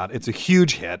came out. It's a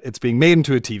huge hit. It's being made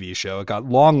into a TV show. It got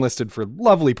longlisted for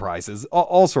lovely prizes,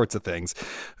 all sorts of things,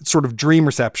 sort of dream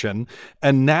reception.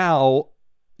 And now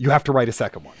you have to write a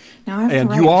second one.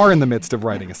 You are in the midst of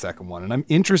writing a second one. And I'm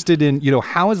interested in,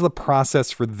 how has the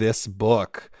process for this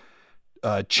book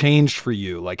changed for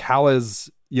you? Like, how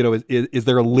has... is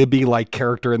there a Libby-like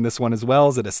character in this one as well?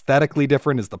 Is it aesthetically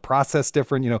different? Is the process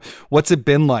different? What's it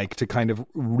been like to kind of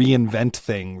reinvent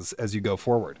things as you go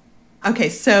forward? Okay,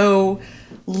 so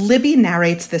Libby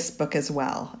narrates this book as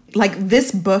well. Like,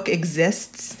 this book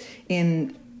exists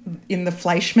in the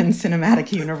Fleischman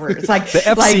cinematic universe. Like the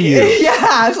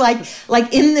FCU.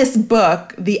 Like in this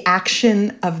book, the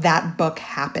action of that book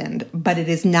happened, but it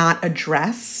is not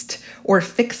addressed or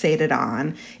fixated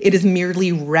on. It is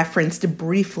merely referenced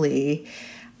briefly.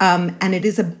 And it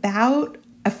is about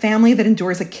a family that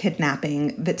endures a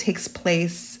kidnapping that takes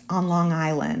place on Long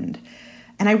Island.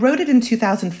 And I wrote it in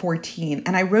 2014,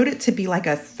 and I wrote it to be like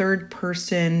a third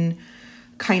person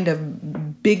kind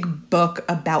of big book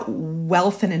about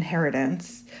wealth and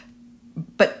inheritance.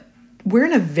 But we're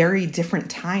in a very different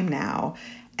time now.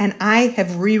 And I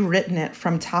have rewritten it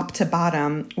from top to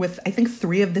bottom with, I think,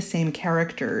 3 of the same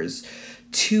characters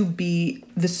to be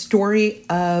the story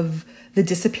of the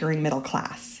disappearing middle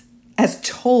class, as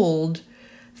told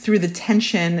through the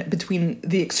tension between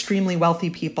the extremely wealthy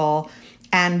people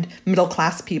and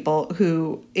middle-class people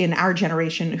who, in our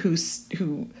generation,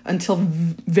 who until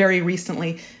very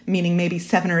recently, meaning maybe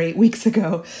 7 or 8 weeks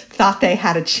ago, thought they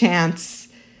had a chance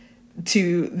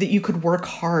that you could work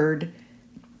hard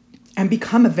and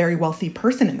become a very wealthy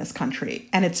person in this country.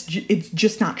 And it's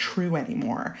just not true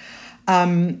anymore.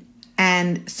 And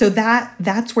And so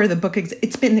that's where the book,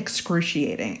 it's been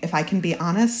excruciating, if I can be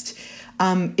honest.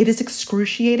 It is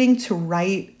excruciating to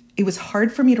write. It was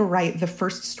hard for me to write the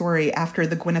first story after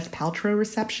the Gwyneth Paltrow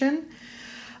reception.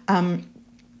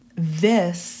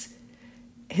 This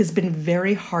has been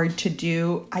very hard to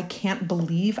do. I can't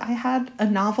believe I had a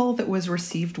novel that was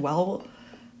received well.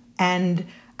 And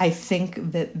I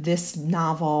think that this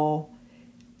novel,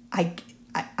 I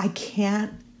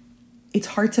can't, it's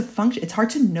hard to function. It's hard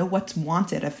to know what's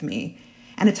wanted of me.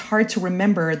 And it's hard to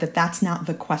remember that that's not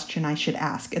the question I should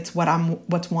ask. It's what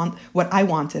I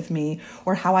want of me,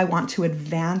 or how I want to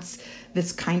advance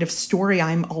this kind of story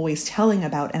I'm always telling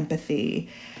about empathy.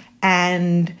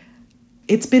 And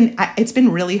it's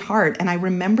been really hard. And I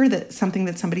remember that something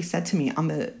that somebody said to me on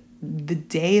the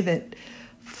day that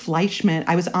Fleischman,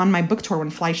 I was on my book tour when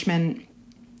Fleischman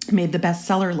made the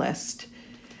bestseller list.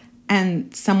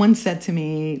 And someone said to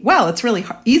me, well, it's really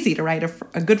easy to write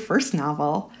a good first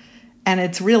novel, and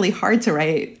it's really hard to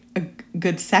write a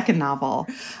good second novel.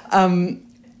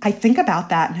 I think about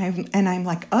that, and I'm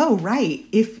like, oh, right.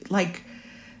 If like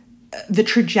the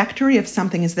trajectory of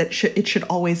something is that it should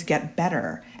always get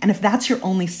better. And if that's your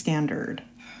only standard,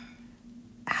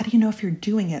 how do you know if you're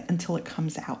doing it until it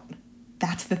comes out?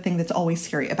 That's the thing that's always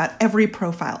scary about every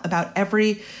profile, about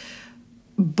every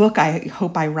book I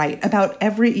hope I write, about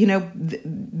every,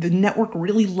 the network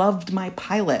really loved my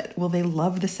pilot. Will they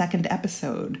love the second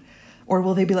episode? Or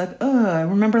will they be like, oh, I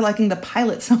remember liking the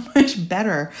pilot so much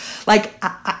better. Like,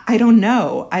 I don't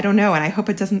know. And I hope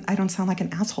I don't sound like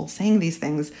an asshole saying these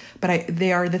things, but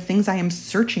they are the things I am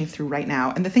searching through right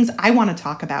now and the things I want to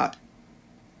talk about.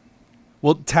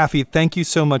 Well, Taffy, thank you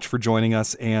so much for joining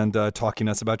us and talking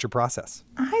to us about your process.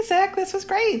 Hi, Zach. This was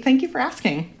great. Thank you for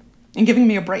asking and giving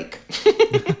me a break.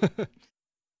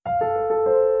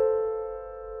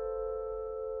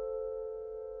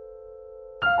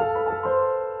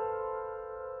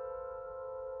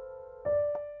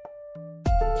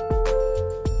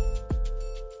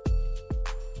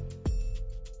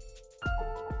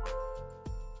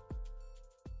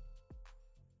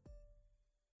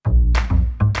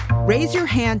 Raise your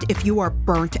hand if you are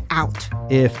burnt out.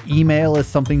 If email is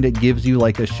something that gives you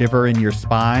like a shiver in your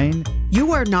spine.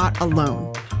 You are not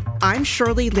alone. I'm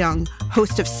Shirley Leung,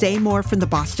 host of Say More from the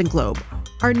Boston Globe.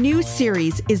 Our new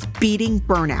series is Beating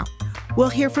Burnout. We'll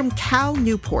hear from Cal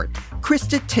Newport,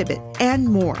 Krista Tippett, and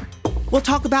more. We'll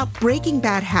talk about breaking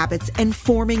bad habits and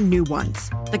forming new ones.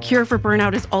 The cure for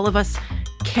burnout is all of us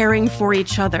caring for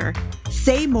each other.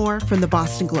 Say More from the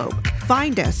Boston Globe.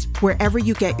 Find us wherever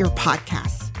you get your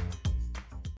podcasts.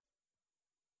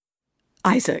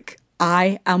 Isaac,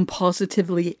 I am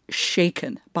positively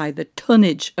shaken by the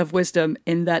tonnage of wisdom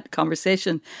in that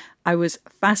conversation. I was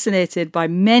fascinated by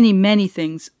many, many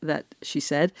things that she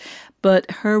said,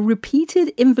 but her repeated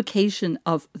invocation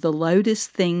of the loudest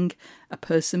thing a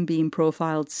person being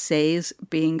profiled says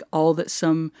being all that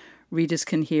some readers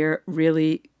can hear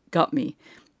really got me.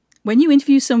 When you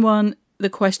interview someone,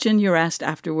 the question you're asked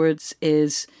afterwards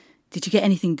is, did you get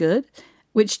anything good?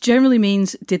 Which generally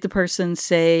means, did the person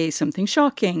say something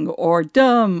shocking or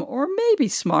dumb or maybe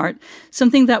smart,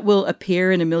 something that will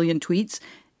appear in a million tweets?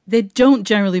 They don't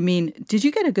generally mean, did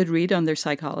you get a good read on their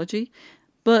psychology?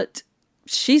 But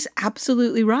she's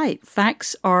absolutely right.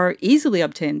 Facts are easily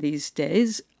obtained these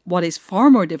days. What is far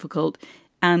more difficult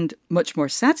and much more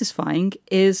satisfying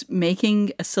is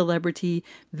making a celebrity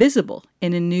visible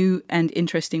in a new and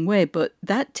interesting way. But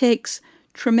that takes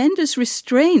tremendous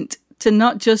restraint to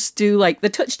not just do like the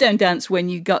touchdown dance when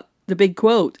you got the big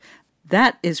quote.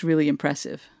 That is really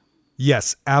impressive.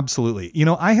 Yes, absolutely.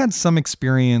 I had some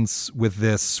experience with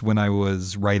this when I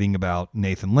was writing about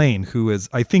Nathan Lane, who is,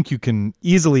 I think you can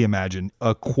easily imagine,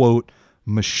 a quote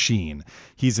machine.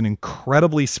 He's an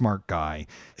incredibly smart guy.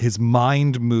 His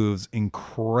mind moves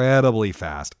incredibly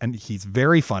fast, and he's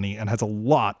very funny and has a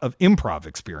lot of improv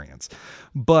experience.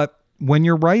 But when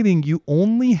you're writing, you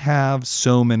only have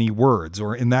so many words,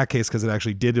 or in that case, because it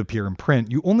actually did appear in print,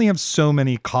 you only have so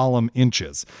many column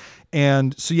inches.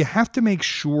 And so you have to make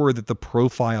sure that the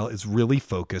profile is really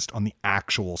focused on the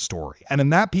actual story. And in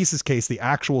that piece's case, the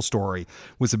actual story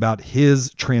was about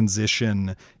his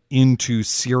transition into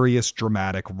serious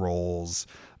dramatic roles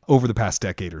over the past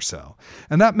decade or so.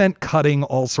 And that meant cutting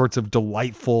all sorts of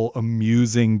delightful,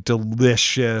 amusing,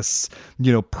 delicious,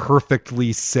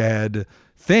 perfectly said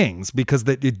things because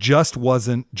that it just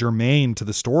wasn't germane to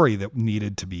the story that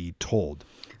needed to be told.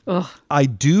 Ugh. I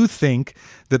do think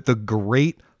that the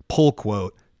great pull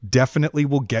quote definitely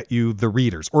will get you the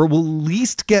readers, or will at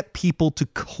least get people to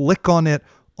click on it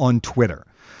on Twitter.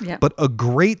 Yeah. But a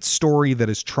great story that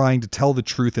is trying to tell the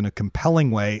truth in a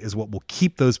compelling way is what will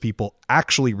keep those people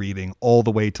actually reading all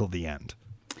the way till the end.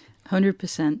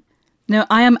 100%. Now,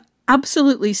 I am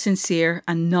absolutely sincere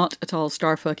and not at all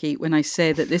starfucky when I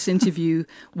say that this interview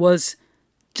was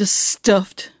just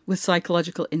stuffed with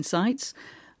psychological insights.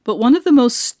 But one of the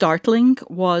most startling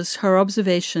was her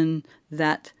observation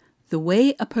that the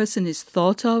way a person is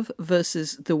thought of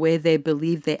versus the way they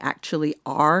believe they actually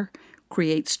are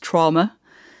creates trauma,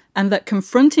 and that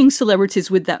confronting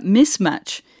celebrities with that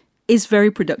mismatch is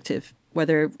very productive,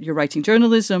 whether you're writing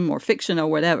journalism or fiction or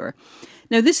whatever.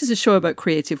 Now, this is a show about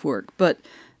creative work, but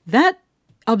that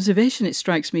observation, it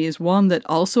strikes me, is one that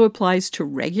also applies to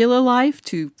regular life,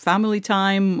 to family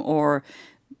time, or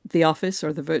the office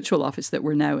or the virtual office that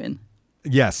we're now in.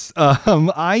 Yes.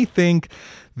 I think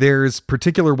there's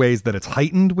particular ways that it's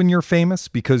heightened when you're famous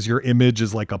because your image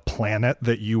is like a planet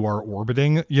that you are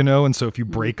orbiting, you know? And so if you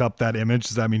break up that image,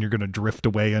 does that mean you're going to drift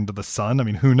away into the sun? I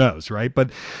mean, who knows, right?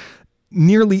 But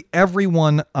nearly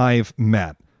everyone I've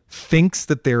met thinks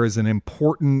that there is an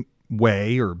important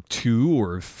way or two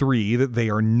or three that they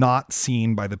are not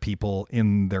seen by the people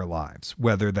in their lives,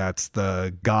 whether that's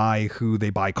the guy who they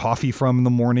buy coffee from in the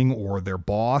morning or their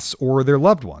boss or their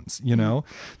loved ones. You know,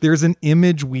 there's an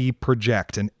image we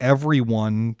project, and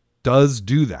everyone does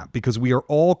do that because we are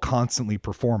all constantly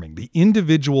performing. The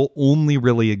individual only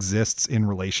really exists in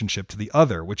relationship to the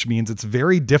other, which means it's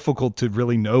very difficult to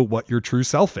really know what your true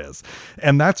self is.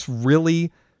 And that's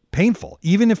really painful,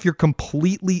 even if you're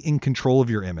completely in control of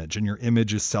your image and your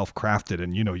image is self-crafted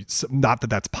and, you know, not that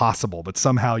that's possible, but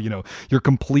somehow, you know, you're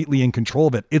completely in control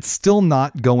of it. It's still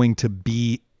not going to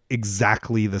be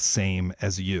exactly the same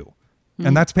as you.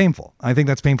 And that's painful. I think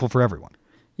that's painful for everyone.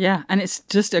 Yeah. And it's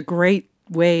just a great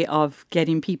way of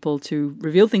getting people to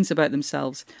reveal things about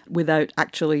themselves without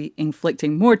actually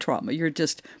inflicting more trauma. You're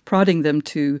just prodding them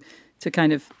to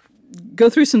kind of go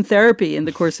through some therapy in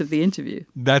the course of the interview.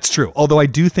 That's true. Although I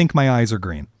do think my eyes are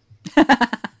green.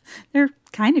 They're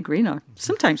kind of green, or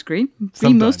sometimes green.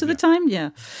 Green most of the time,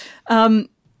 yeah.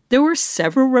 There were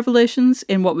several revelations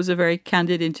in what was a very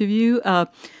candid interview. A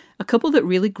couple that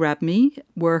really grabbed me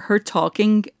were her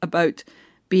talking about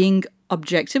being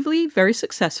objectively very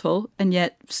successful and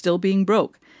yet still being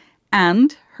broke.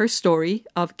 And her story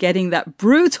of getting that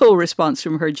brutal response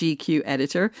from her GQ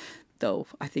editor, though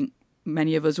I think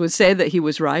many of us would say that he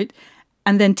was right,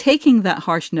 and then taking that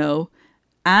harsh no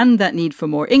and that need for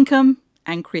more income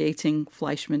and creating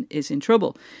Fleischman is in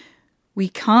trouble. We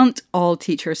can't all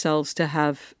teach ourselves to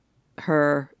have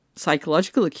her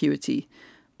psychological acuity,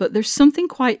 but there's something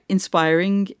quite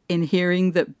inspiring in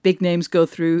hearing that big names go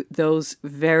through those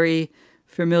very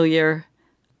familiar,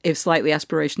 if slightly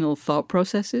aspirational thought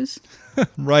processes.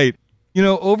 Right. You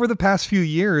know, over the past few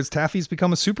years, Taffy's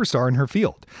become a superstar in her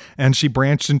field, and she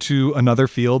branched into another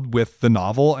field with the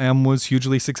novel and was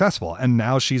hugely successful. And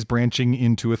now she's branching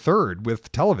into a third with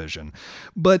television.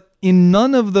 But in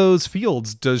none of those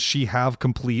fields does she have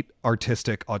complete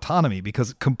artistic autonomy,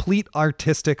 because complete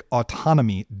artistic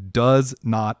autonomy does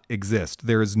not exist.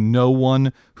 There is no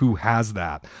one who has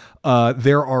that.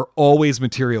 There are always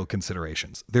material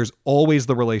considerations. There's always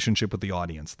the relationship with the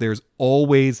audience. There's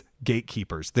always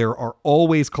gatekeepers. There are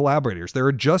always collaborators. There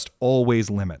are just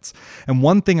always limits. And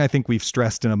one thing I think we've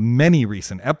stressed in many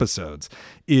recent episodes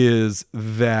is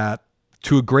that,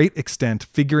 to a great extent,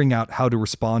 figuring out how to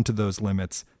respond to those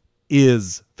limits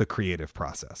is the creative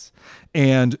process.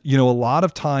 And, you know, a lot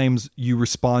of times you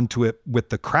respond to it with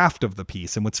the craft of the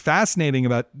piece. And what's fascinating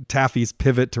about Taffy's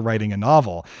pivot to writing a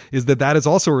novel is that that is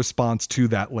also a response to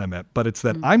that limit, but it's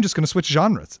that I'm just going to switch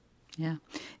genres. Yeah.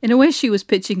 In a way, she was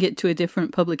pitching it to a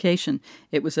different publication.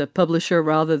 It was a publisher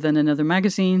rather than another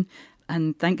magazine.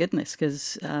 And thank goodness,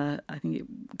 because I think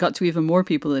it got to even more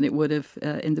people than it would have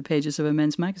in the pages of a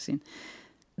men's magazine.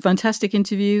 Fantastic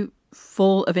interview,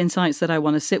 full of insights that I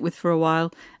want to sit with for a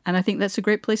while. And I think that's a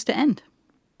great place to end.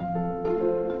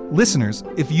 Listeners,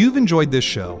 if you've enjoyed this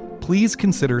show, please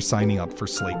consider signing up for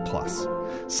Slate Plus.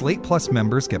 Slate Plus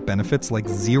members get benefits like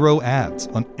 0 ads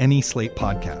on any Slate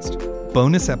podcast,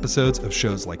 bonus episodes of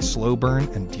shows like Slow Burn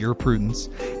and Dear Prudence,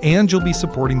 and you'll be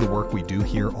supporting the work we do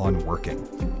here on Working.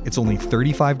 It's only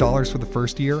 $35 for the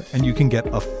first year, and you can get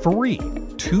a free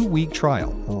 2-week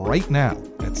trial right now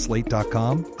at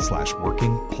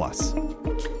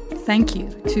slate.com/workingplus. Thank you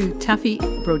to Taffy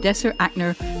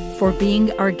Brodesser-Akner for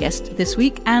being our guest this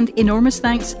week, and enormous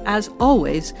thanks, as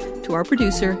always, to our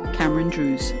producer, Cameron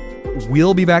Drews.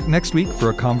 We'll be back next week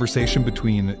for a conversation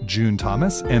between June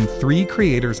Thomas and 3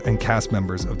 creators and cast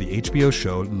members of the HBO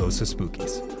show Los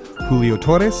Spookies: Julio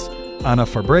Torres, Ana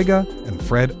Fabrega, and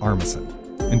Fred Armisen.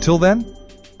 Until then,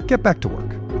 get back to work.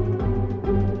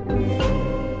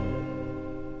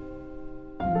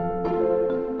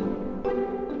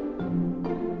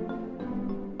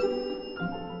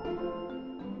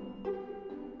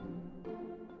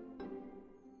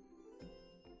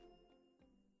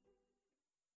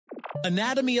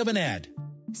 Anatomy of an ad.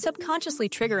 Subconsciously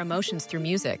trigger emotions through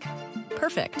music.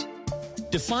 Perfect.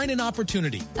 Define an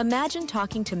opportunity. Imagine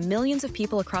talking to millions of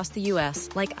people across the U.S.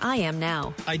 like I am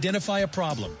now. Identify a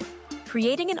problem.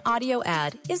 Creating an audio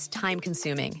ad is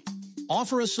time-consuming.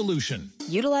 Offer a solution.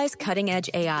 Utilize cutting-edge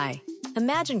AI.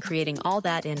 Imagine creating all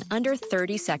that in under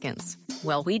 30 seconds.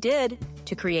 Well, we did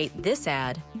to create this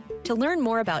ad. To learn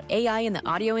more about AI in the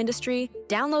audio industry,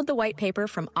 download the white paper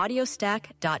from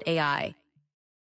audiostack.ai.